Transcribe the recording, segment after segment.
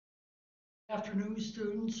Afternoon,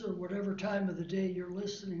 students, or whatever time of the day you're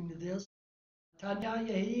listening to this.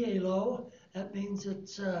 Tanyayahielo, that means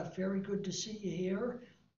it's very good to see you here.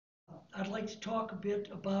 I'd like to talk a bit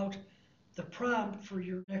about the prompt for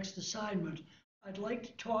your next assignment. I'd like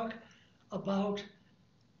to talk about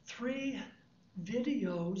 3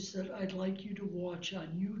 videos that I'd like you to watch on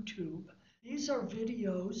YouTube. These are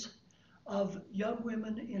videos of young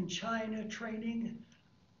women in China training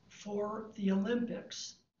for the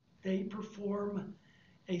Olympics. They perform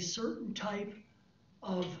a certain type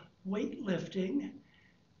of weightlifting,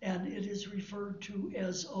 and it is referred to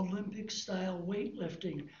as Olympic-style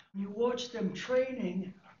weightlifting. When you watch them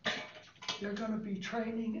training, they're going to be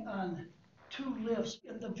training on 2 lifts.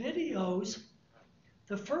 In the videos,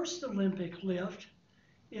 the first Olympic lift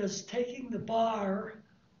is taking the bar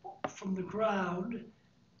from the ground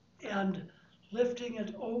and lifting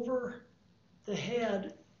it over the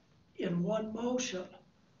head in one motion.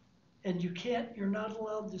 And you're not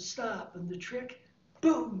allowed to stop. And the trick,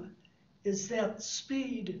 boom, is that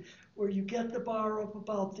speed where you get the bar up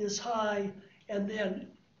about this high and then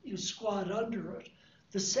you squat under it.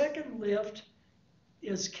 The second lift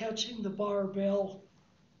is catching the barbell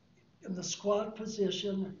in the squat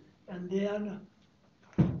position and then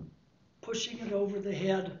pushing it over the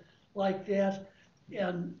head like that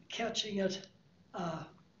and catching it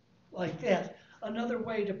like that. Another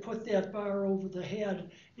way to put that bar over the head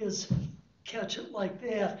is catch it like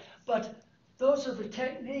that. But those are the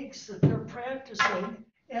techniques that they're practicing.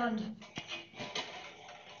 And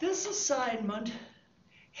this assignment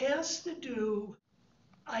has to do,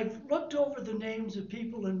 I've looked over the names of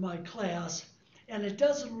people in my class, and it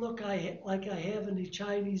doesn't look like I have any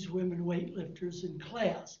Chinese women weightlifters in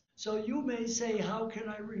class. So you may say, how can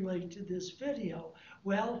I relate to this video?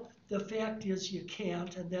 Well, the fact is you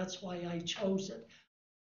can't, and that's why I chose it.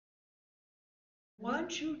 I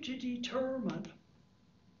want you to determine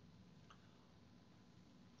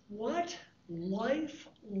what life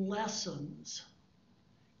lessons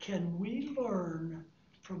can we learn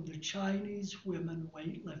from the Chinese women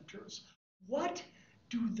weightlifters. What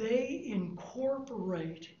do they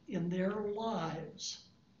incorporate in their lives,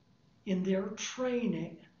 in their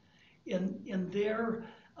training, in their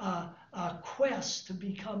quest to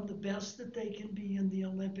become the best that they can be in the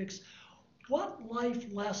Olympics? What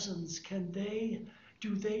life lessons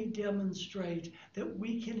do they demonstrate that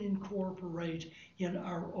we can incorporate in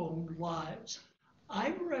our own lives?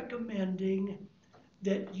 I'm recommending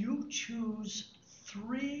that you choose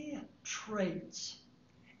 3 traits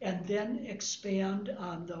and then expand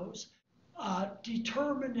on those.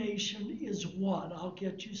 Determination is one. I'll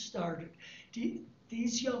get you started.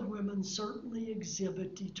 These young women certainly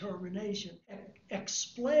exhibit determination.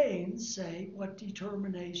 Explain, say, what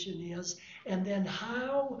determination is, and then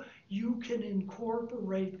how you can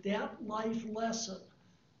incorporate that life lesson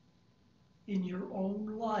in your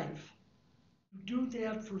own life. Do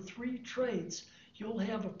that for 3 traits, you'll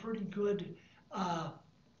have a pretty good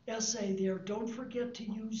essay there. Don't forget to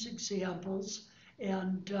use examples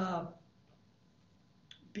and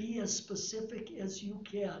be as specific as you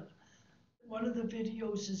can. One of the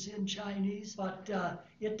videos is in Chinese, but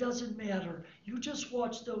it doesn't matter. You just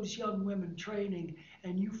watch those young women training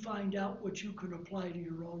and you find out what you can apply to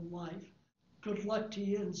your own life. Good luck to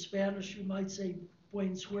you. In Spanish, you might say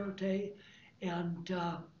buen suerte, and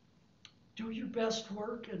do your best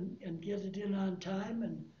work and get it in on time,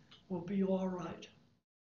 and we'll be all right.